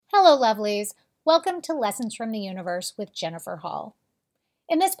Hello, lovelies. Welcome to Lessons from the Universe with Jennifer Hall.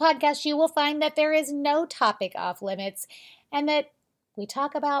 In this podcast, you will find that there is no topic off limits and that we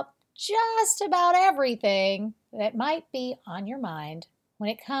talk about just about everything that might be on your mind when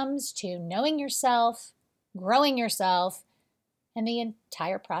it comes to knowing yourself, growing yourself, and the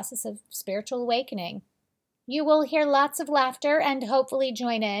entire process of spiritual awakening. You will hear lots of laughter and hopefully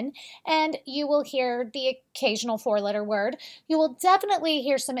join in, and you will hear the occasional four-letter word. You will definitely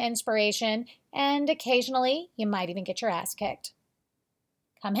hear some inspiration, and occasionally you might even get your ass kicked.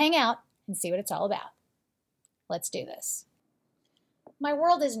 Come hang out and see what it's all about. Let's do this. My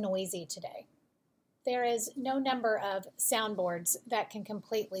world is noisy today. There is no number of soundboards that can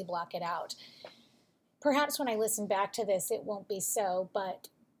completely block it out. Perhaps when I listen back to this, it won't be so, but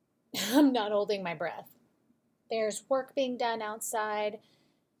I'm not holding my breath. There's work being done outside.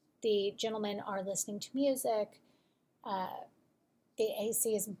 The gentlemen are listening to music. The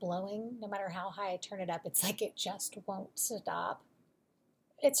AC is blowing. No matter how high I turn it up, it's like it just won't stop.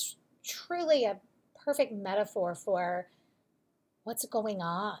 It's truly a perfect metaphor for what's going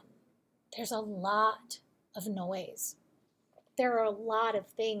on. There's a lot of noise. There are a lot of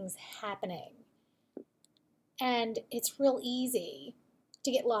things happening. And it's real easy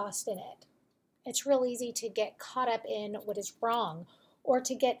to get lost in it. It's real easy to get caught up in what is wrong or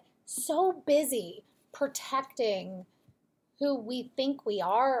to get so busy protecting who we think we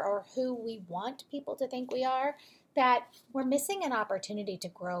are or who we want people to think we are that we're missing an opportunity to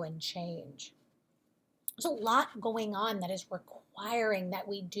grow and change. There's a lot going on that is requiring that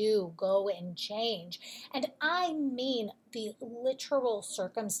we do go and change. And I mean the literal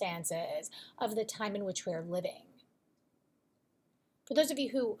circumstances of the time in which we are living. For those of you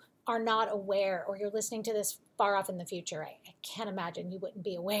who are not aware, or you're listening to this far off in the future, I can't imagine you wouldn't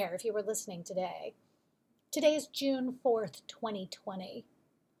be aware if you were listening today. Today is June 4th, 2020.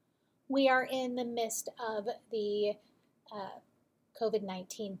 We are in the midst of the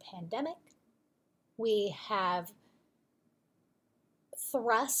COVID-19 pandemic. We have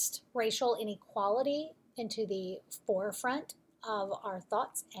thrust racial inequality into the forefront of our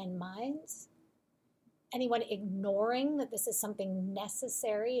thoughts and minds. Anyone ignoring that this is something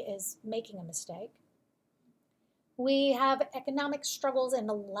necessary is making a mistake. We have economic struggles and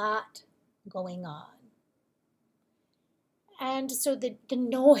a lot going on. And so the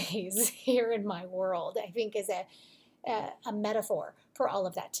noise here in my world, I think, is a metaphor for all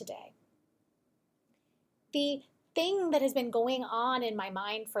of that today. The thing that has been going on in my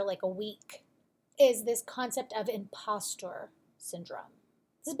mind for like a week is this concept of imposter syndrome.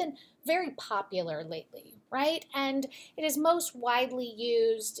 This has been very popular lately, right? And it is most widely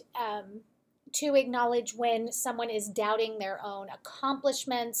used to acknowledge when someone is doubting their own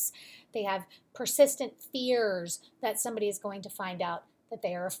accomplishments. They have persistent fears that somebody is going to find out that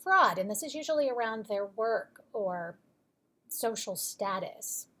they are a fraud. And this is usually around their work or social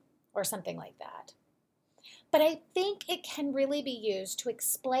status or something like that. But I think it can really be used to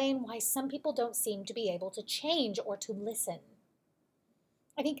explain why some people don't seem to be able to change or to listen.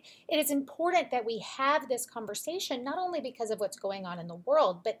 I think it is important that we have this conversation, not only because of what's going on in the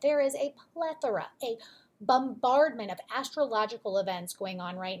world, but there is a plethora, a bombardment of astrological events going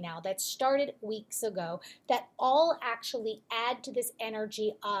on right now that started weeks ago that all actually add to this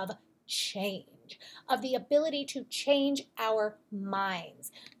energy of change, of the ability to change our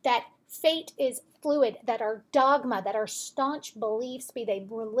minds, that fate is fluid, that our dogma, that our staunch beliefs, be they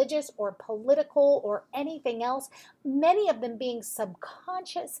religious or political or anything else, many of them being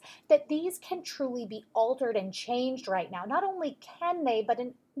subconscious, that these can truly be altered and changed right now. Not only can they, but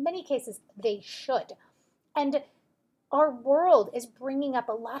in many cases they should. And our world is bringing up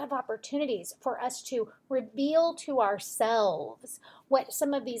a lot of opportunities for us to reveal to ourselves what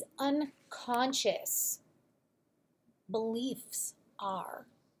some of these unconscious beliefs are.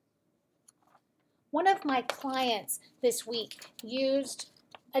 One of my clients this week used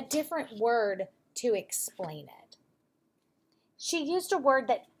a different word to explain it. She used a word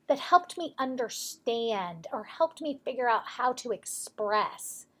that helped me understand or helped me figure out how to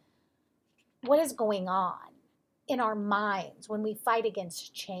express what is going on in our minds when we fight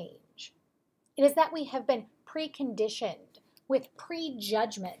against change. It is that we have been preconditioned with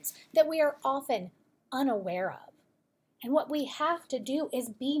prejudgments that we are often unaware of. And what we have to do is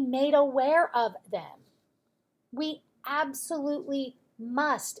be made aware of them. We absolutely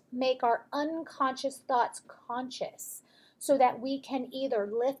must make our unconscious thoughts conscious so that we can either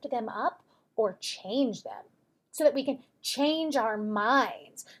lift them up or change them, so that we can change our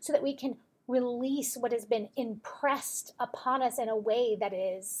minds, so that we can release what has been impressed upon us in a way that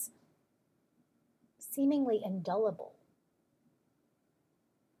is seemingly indelible.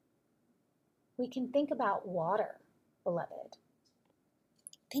 we can think about water, beloved.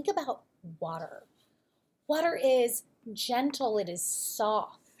 Think about water. Water is gentle, it is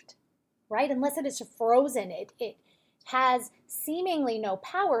soft, right? Unless it is frozen, it has seemingly no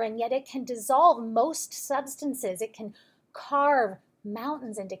power, and yet it can dissolve most substances. It can carve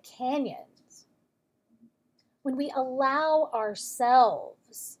mountains into canyons. When we allow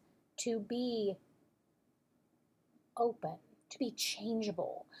ourselves to be open, to be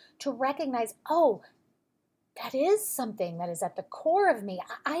changeable, to recognize, oh, that is something that is at the core of me.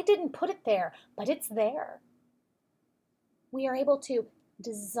 I didn't put it there, but it's there. We are able to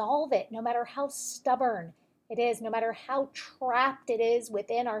dissolve it no matter how stubborn it is, no matter how trapped it is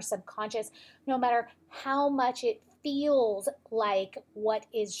within our subconscious, no matter how much it feels like what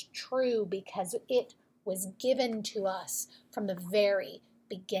is true, because it was given to us from the very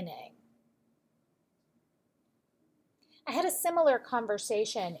beginning. I had a similar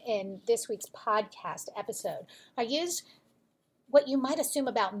conversation in this week's podcast episode. I used what you might assume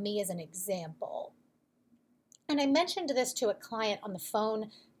about me as an example. And I mentioned this to a client on the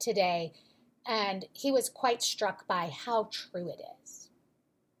phone today, and he was quite struck by how true it is.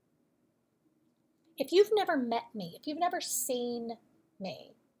 If you've never met me, if you've never seen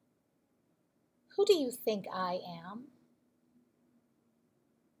me, who do you think I am?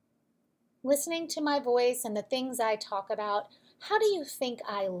 Listening to my voice and the things I talk about, how do you think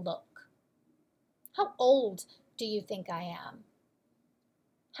I look? How old do you think I am?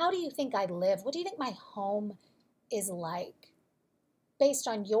 How do you think I live? What do you think my home is like? Based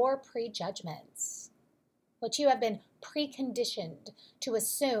on your prejudgments, what you have been preconditioned to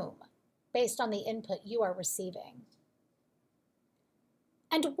assume based on the input you are receiving.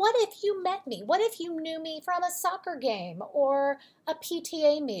 And what if you met me? What if you knew me from a soccer game or a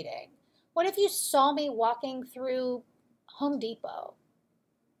PTA meeting? What if you saw me walking through Home Depot?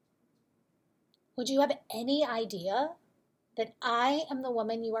 Would you have any idea that I am the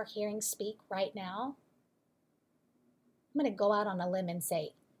woman you are hearing speak right now? I'm going to go out on a limb and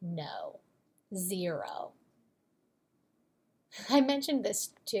say no, 0. I mentioned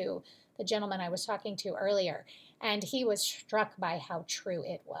this to the gentleman I was talking to earlier, and he was struck by how true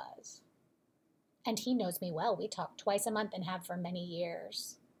it was. And he knows me well. We talk twice a month and have for many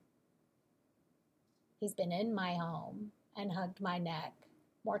years. He's been in my home and hugged my neck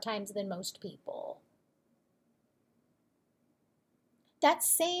more times than most people. That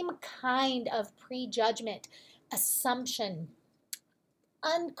same kind of prejudgment, assumption,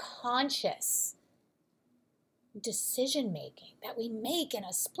 unconscious decision making that we make in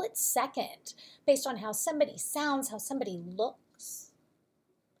a split second based on how somebody sounds, how somebody looks,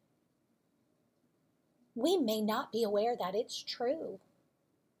 we may not be aware that it's true.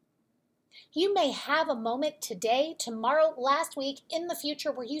 You may have a moment today, tomorrow, last week, in the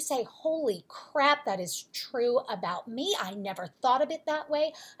future where you say, holy crap, that is true about me. I never thought of it that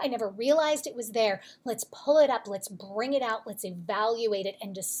way. I never realized it was there. Let's pull it up. Let's bring it out. Let's evaluate it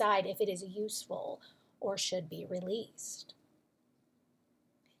and decide if it is useful or should be released.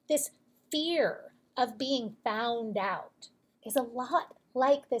 This fear of being found out is a lot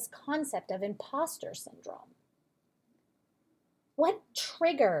like this concept of imposter syndrome. What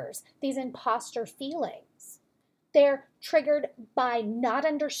triggers these imposter feelings? They're triggered by not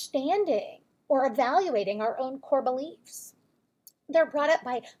understanding or evaluating our own core beliefs. They're brought up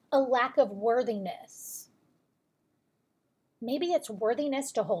by a lack of worthiness. Maybe it's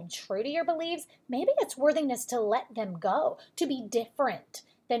worthiness to hold true to your beliefs. Maybe it's worthiness to let them go, to be different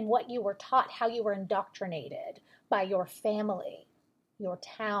than what you were taught, how you were indoctrinated by your family, your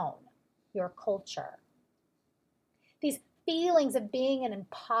town, your culture. These feelings of being an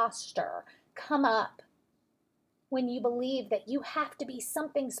imposter come up when you believe that you have to be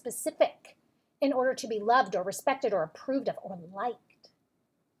something specific in order to be loved or respected or approved of or liked.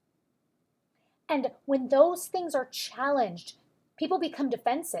 And when those things are challenged, people become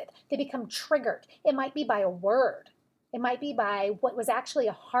defensive. They become triggered. It might be by a word. It might be by what was actually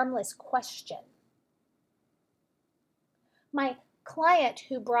a harmless question. My client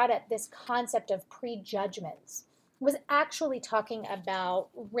who brought up this concept of prejudgments was actually talking about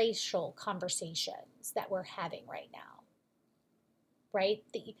racial conversations that we're having right now, right?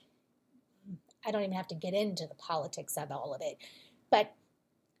 I don't even have to get into the politics of all of it, but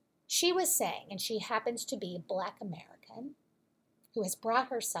she was saying, and she happens to be a Black American who has brought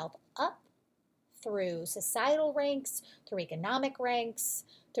herself up through societal ranks, through economic ranks,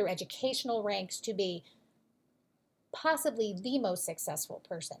 through educational ranks to be possibly the most successful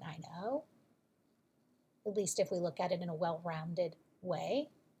person I know, at least if we look at it in a well-rounded way.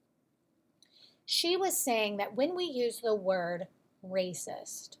 She was saying that when we use the word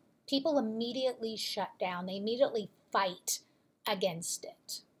racist, people immediately shut down. They immediately fight against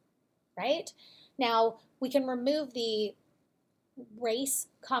it, right? Now, we can remove the race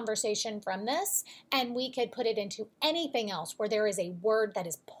conversation from this, and we could put it into anything else where there is a word that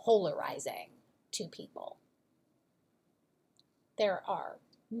is polarizing to people. There are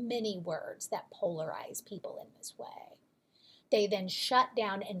many words that polarize people in this way. They then shut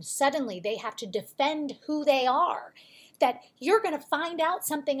down, and suddenly they have to defend who they are. That you're going to find out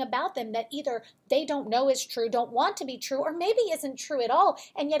something about them that either they don't know is true, don't want to be true, or maybe isn't true at all.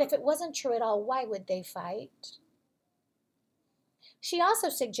 And yet if it wasn't true at all, why would they fight? She also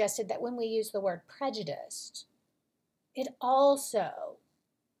suggested that when we use the word prejudiced, it also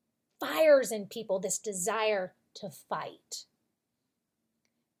fires in people this desire to fight.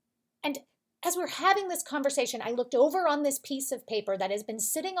 And as we're having this conversation, I looked over on this piece of paper that has been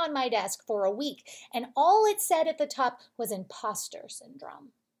sitting on my desk for a week, and all it said at the top was imposter syndrome.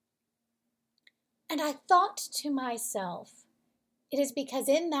 And I thought to myself, it is because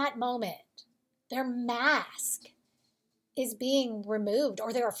in that moment, their mask is being removed,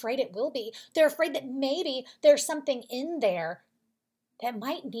 or they're afraid it will be. They're afraid that maybe there's something in there that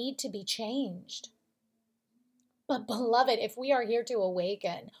might need to be changed. But beloved, if we are here to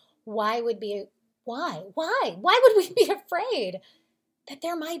awaken, why would we be afraid that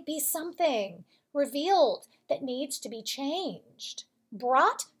there might be something revealed that needs to be changed,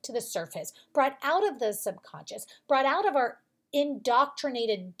 brought to the surface, brought out of the subconscious, brought out of our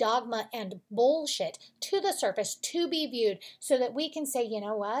indoctrinated dogma and bullshit to the surface to be viewed so that we can say, you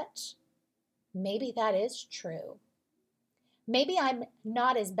know what? Maybe that is true. Maybe I'm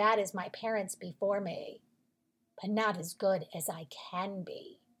not as bad as my parents before me, but not as good as I can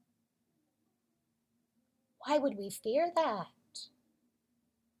be. Why would we fear that?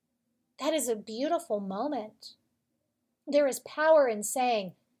 That is a beautiful moment. There is power in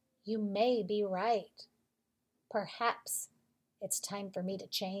saying, you may be right. Perhaps it's time for me to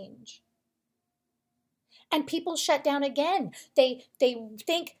change. And people shut down again. They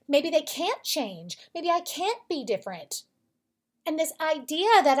think maybe they can't change. Maybe I can't be different. And this idea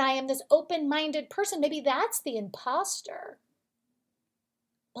that I am this open-minded person, maybe that's the imposter.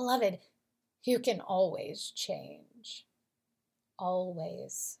 Beloved, you can always change.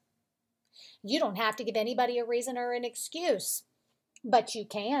 Always. You don't have to give anybody a reason or an excuse, but you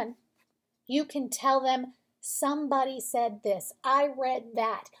can. You can tell them, somebody said this, I read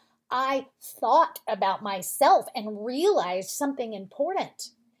that, I thought about myself and realized something important.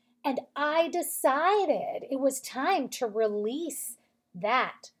 And I decided it was time to release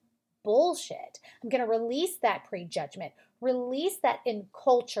that bullshit. I'm going to release that prejudgment, release that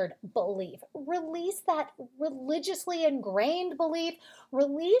encultured belief, release that religiously ingrained belief,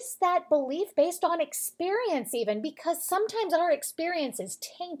 release that belief based on experience even, because sometimes our experience is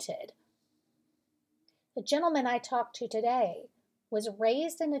tainted. The gentleman I talked to today was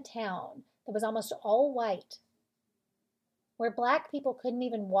raised in a town that was almost all white, where Black people couldn't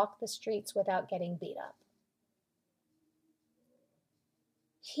even walk the streets without getting beat up.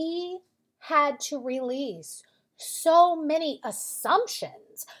 He had to release so many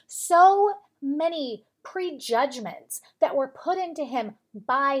assumptions, so many prejudgments that were put into him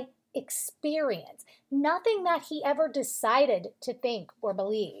by experience. Nothing that he ever decided to think or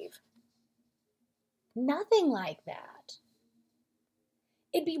believe. Nothing like that.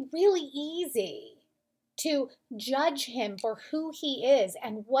 It'd be really easy to judge him for who he is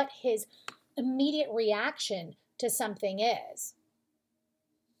and what his immediate reaction to something is.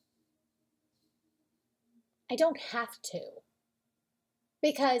 I don't have to,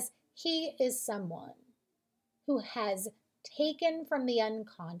 because he is someone who has taken from the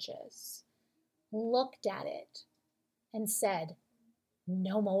unconscious, looked at it, and said,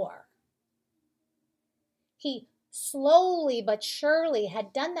 no more. He slowly but surely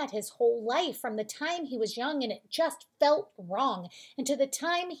had done that his whole life, from the time he was young and it just felt wrong, and to the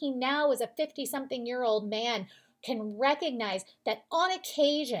time he now, as a 50-something-year-old man, can recognize that on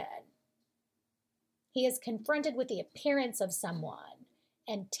occasion he is confronted with the appearance of someone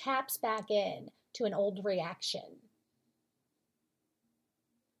and taps back in to an old reaction.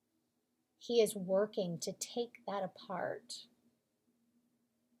 He is working to take that apart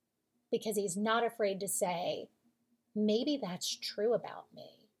because he's not afraid to say, maybe that's true about me.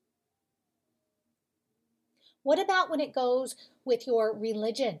 What about when it goes with your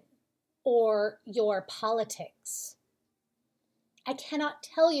religion or your politics? I cannot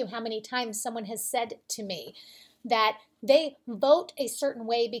tell you how many times someone has said to me that they vote a certain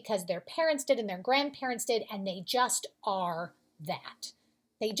way because their parents did and their grandparents did, and they just are that.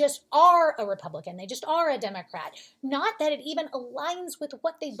 They just are a Republican. They just are a Democrat. Not that it even aligns with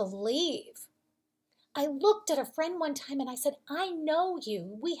what they believe. I looked at a friend one time and I said, I know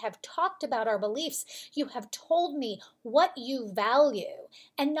you. We have talked about our beliefs. You have told me what you value,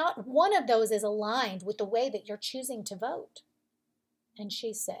 and not one of those is aligned with the way that you're choosing to vote. And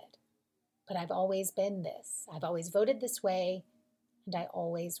she said, but I've always been this. I've always voted this way, and I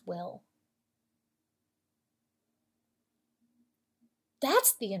always will.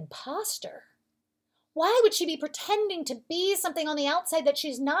 That's the imposter. Why would she be pretending to be something on the outside that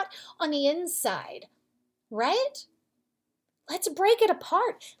she's not on the inside? Right? Let's break it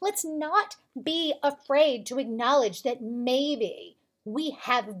apart. Let's not be afraid to acknowledge that maybe we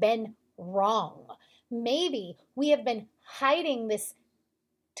have been wrong. Maybe we have been hiding this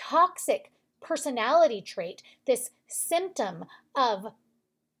toxic personality trait, this symptom of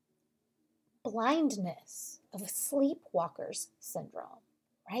blindness, of sleepwalkers syndrome,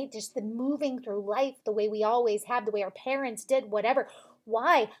 right? Just the moving through life the way we always have, the way our parents did, whatever.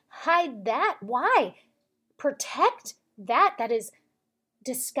 Why hide that? Why protect that? That is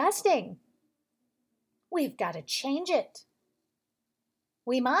disgusting. We've got to change it.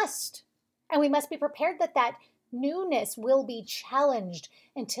 We must. And we must be prepared that that newness will be challenged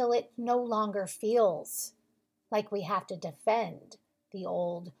until it no longer feels like we have to defend the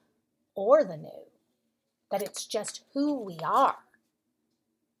old or the new, that it's just who we are.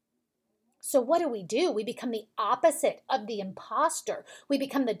 So what do? We become the opposite of the imposter. We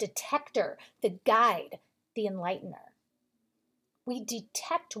become the detector, the guide, the enlightener. We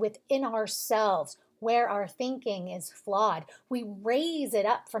detect within ourselves where our thinking is flawed. We raise it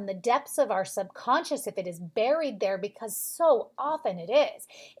up from the depths of our subconscious if it is buried there, because so often it is.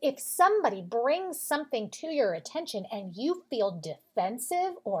 If somebody brings something to your attention and you feel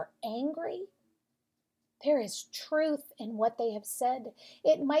defensive or angry, there is truth in what they have said.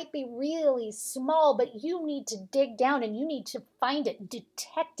 It might be really small, but you need to dig down and you need to find it,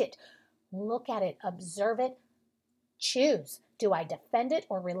 detect it, look at it, observe it, choose. Do I defend it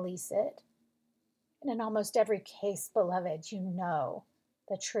or release it? And in almost every case, beloved, you know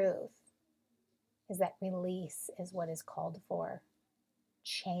the truth is that release is what is called for.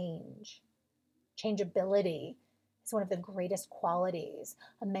 Change. Changeability is one of the greatest qualities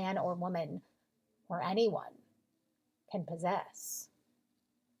a man or woman or anyone can possess.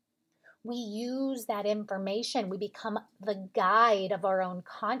 We use that information. We become the guide of our own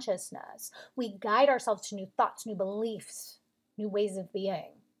consciousness. We guide ourselves to new thoughts, new beliefs, new ways of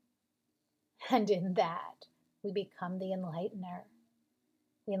being. And in that, we become the enlightener.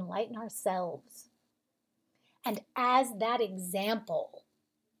 We enlighten ourselves. And as that example,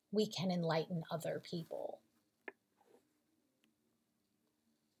 we can enlighten other people.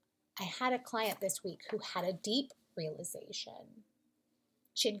 I had a client this week who had a deep realization.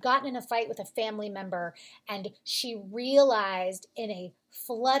 She had gotten in a fight with a family member, and she realized in a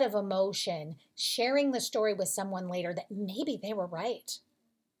flood of emotion, sharing the story with someone later, that maybe they were right.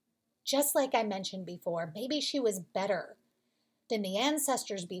 Just like I mentioned before, maybe she was better than the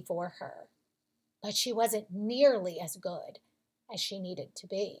ancestors before her, but she wasn't nearly as good as she needed to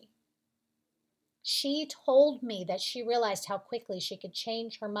be. She told me that she realized how quickly she could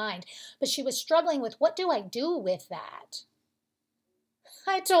change her mind, but she was struggling with, what do I do with that?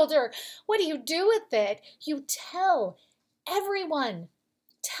 I told her, what do you do with it? You tell everyone,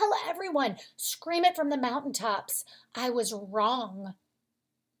 scream it from the mountaintops. I was wrong.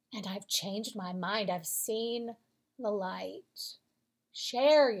 And I've changed my mind. I've seen the light.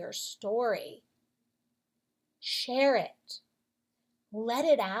 Share your story. Share it. Let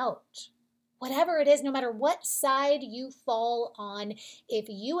it out. Whatever it is, no matter what side you fall on, if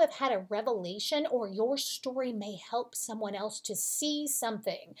you have had a revelation or your story may help someone else to see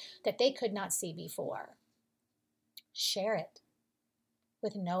something that they could not see before, share it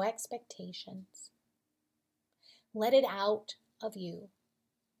with no expectations. Let it out of you.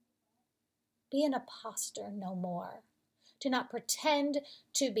 Be an imposter no more. Do not pretend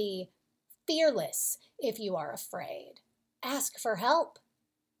to be fearless if you are afraid. Ask for help.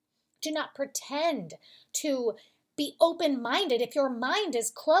 Do not pretend to be open-minded if your mind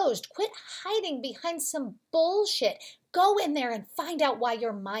is closed. Quit hiding behind some bullshit. Go in there and find out why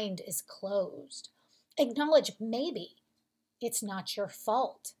your mind is closed. Acknowledge maybe it's not your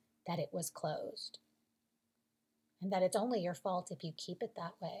fault that it was closed, and that it's only your fault if you keep it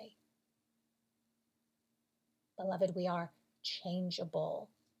that way. Beloved, we are changeable,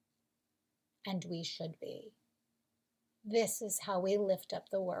 and we should be. This is how we lift up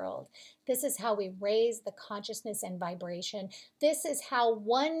the world. This is how we raise the consciousness and vibration. This is how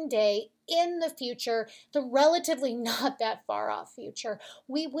one day in the future, the relatively not that far off future,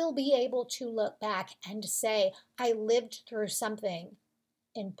 we will be able to look back and say, I lived through something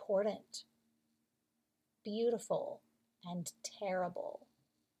important, beautiful, and terrible,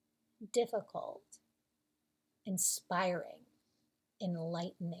 difficult, inspiring,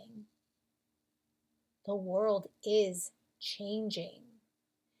 enlightening. The world is changing.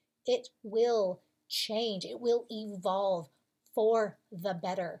 It will change. It will evolve for the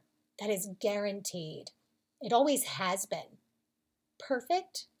better. That is guaranteed. It always has been.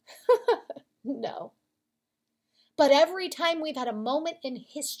 Perfect? No. But every time we've had a moment in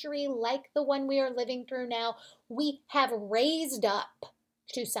history like the one we are living through now, we have raised up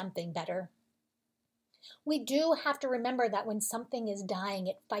to something better. We do have to remember that when something is dying,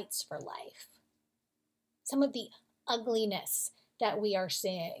 it fights for life. Some of the ugliness that we are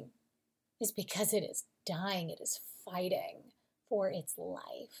seeing is because it is dying, it is fighting for its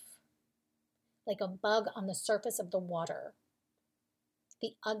life. Like a bug on the surface of the water.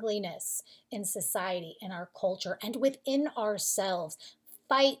 The ugliness in society, in our culture, and within ourselves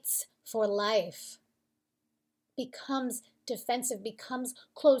fights for life, becomes defensive, becomes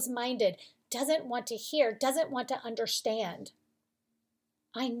closed-minded, doesn't want to hear, doesn't want to understand.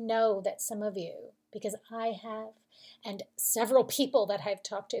 I know that some of you, because I have, and several people that I've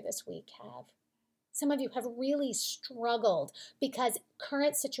talked to this week have, some of you have really struggled because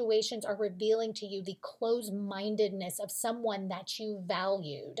current situations are revealing to you the closed-mindedness of someone that you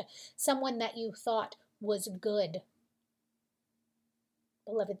valued, someone that you thought was good.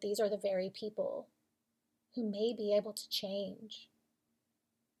 Beloved, these are the very people who may be able to change.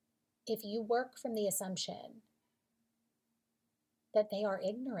 If you work from the assumption that they are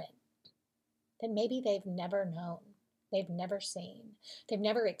ignorant, that maybe they've never known, they've never seen, they've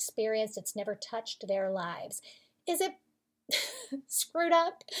never experienced, it's never touched their lives. Is it screwed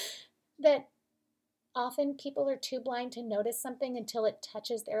up that often people are too blind to notice something until it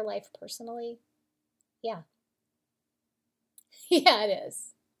touches their life personally? Yeah. Yeah, it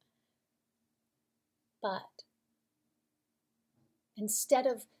is. But instead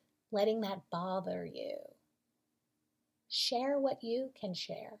of letting that bother you, share what you can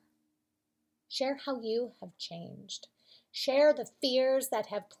share. Share how you have changed. Share the fears that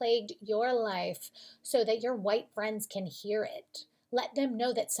have plagued your life so that your white friends can hear it. Let them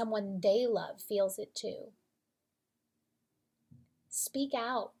know that someone they love feels it too. Speak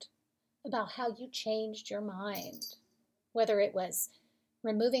out about how you changed your mind, whether it was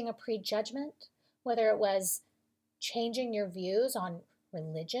removing a prejudgment, whether it was changing your views on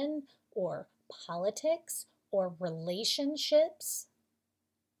religion or politics or relationships,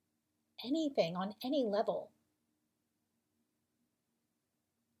 anything on any level.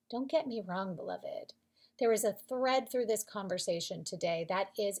 Don't get me wrong, beloved. There is a thread through this conversation today that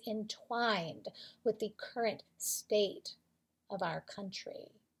is entwined with the current state of our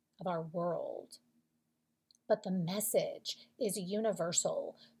country, of our world. But the message is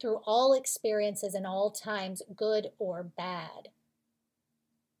universal through all experiences and all times, good or bad.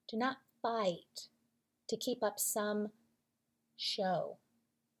 Do not fight to keep up some show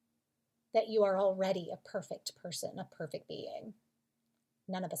that you are already a perfect person, a perfect being.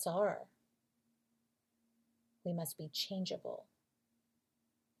 None of us are. We must be changeable.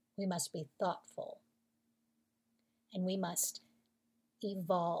 We must be thoughtful. And we must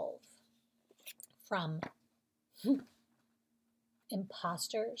evolve from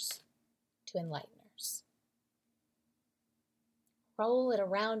imposters to enlighteners. Roll it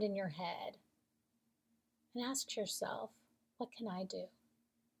around in your head and ask yourself, what can I do?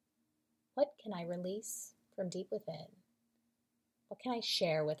 What can I release from deep within? What can I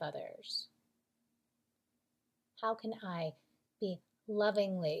share with others? How can I be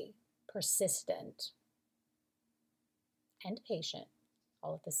lovingly persistent and patient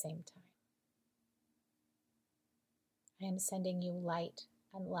all at the same time? I am sending you light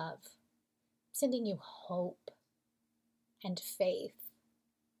and love. I'm sending you hope and faith.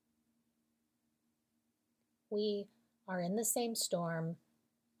 We are in the same storm,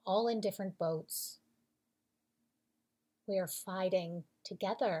 all in different boats. We are fighting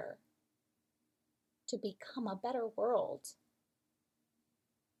together to become a better world.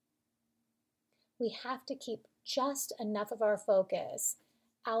 We have to keep just enough of our focus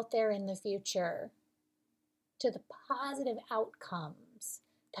out there in the future to the positive outcomes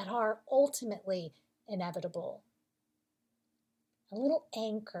that are ultimately inevitable. A little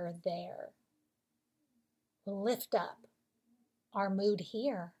anchor there will lift up our mood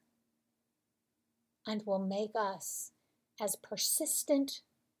here and will make us as persistent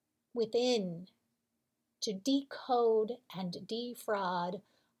within to decode and defraud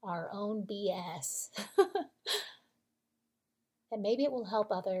our own BS. And maybe it will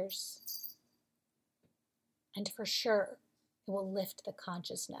help others. And for sure, it will lift the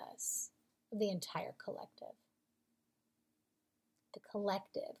consciousness of the entire collective. The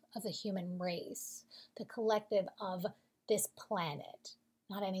collective of the human race, the collective of this planet,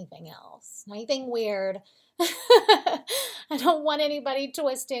 not anything else, not anything weird. I don't want anybody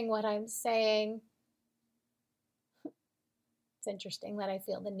twisting what I'm saying. It's interesting that I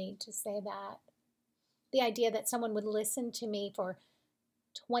feel the need to say that. The idea that someone would listen to me for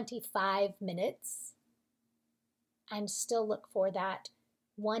 25 minutes and still look for that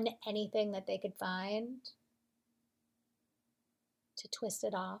one anything that they could find to twist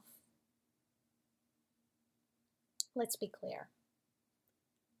it off. Let's be clear.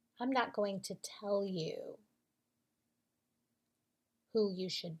 I'm not going to tell you who you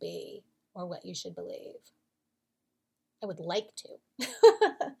should be or what you should believe. I would like to,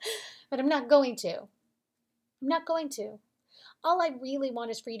 but I'm not going to. I'm not going to. All I really want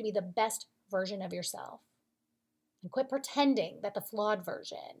is for you to be the best version of yourself and quit pretending that the flawed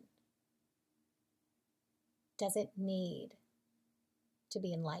version doesn't need to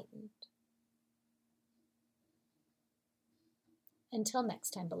be enlightened. Until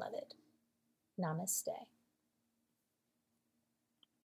next time, beloved, namaste.